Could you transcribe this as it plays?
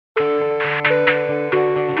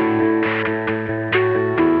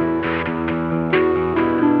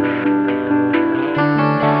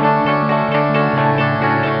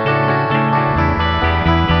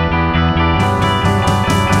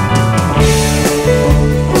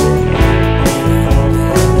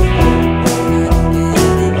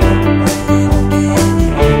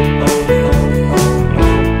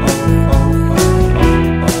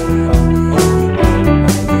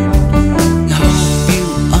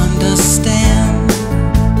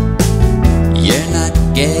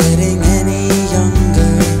getting any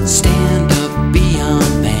younger. Stand up, be a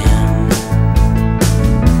man.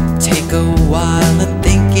 Take a while and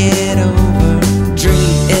think it over.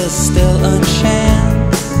 Dream is still a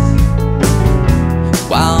chance.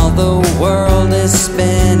 While the world is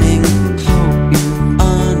spinning, hope you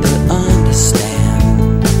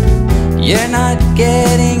understand. You're not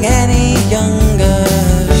getting any younger.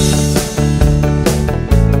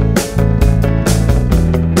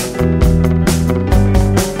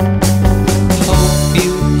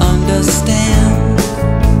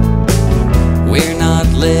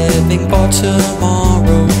 Living for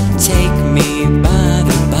tomorrow, take me by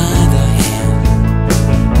the hand.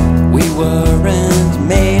 We weren't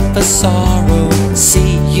made for sorrow.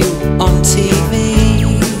 See you on TV,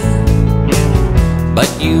 but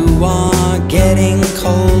you are getting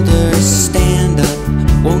colder. Stand up,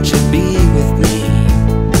 won't you be with me?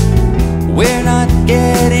 We're not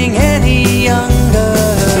getting any younger.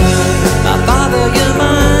 My father, you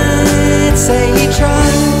might say he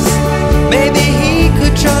tries. Maybe he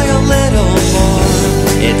could try a little more.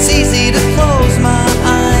 It's easy to close my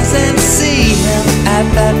eyes and see him at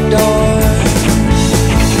that door.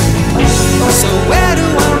 So where do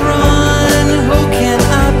I run? Who can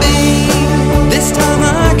I be? This time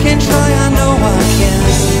I can try, I know I can.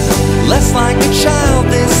 Less like a child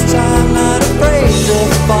this time, not afraid to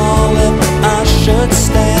fall if I should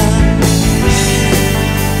stand.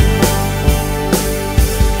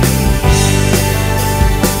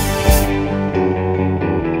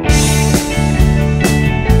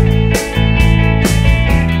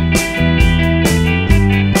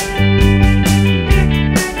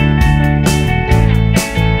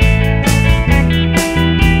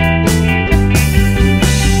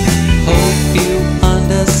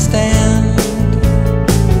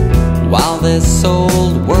 While this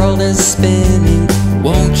old world is spinning,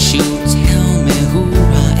 won't you tell me who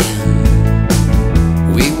I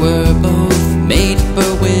am? We were both made for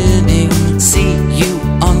winning. See you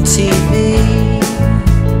on TV,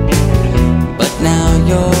 but now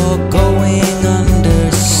you're going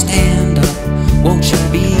under. Stand up, won't you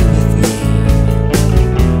be with me?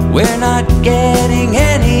 We're not getting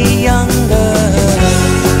any younger.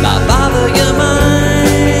 My father, you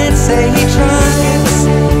might say he tries.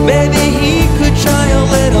 Maybe he could try a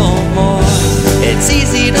little more. It's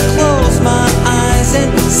easy to close my eyes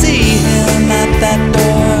and see him at that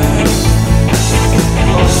door.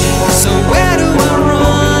 So where do I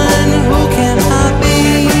run? Who can I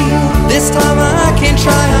be? This time I can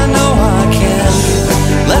try, I know I can.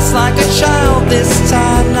 Less like a child this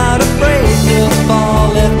time,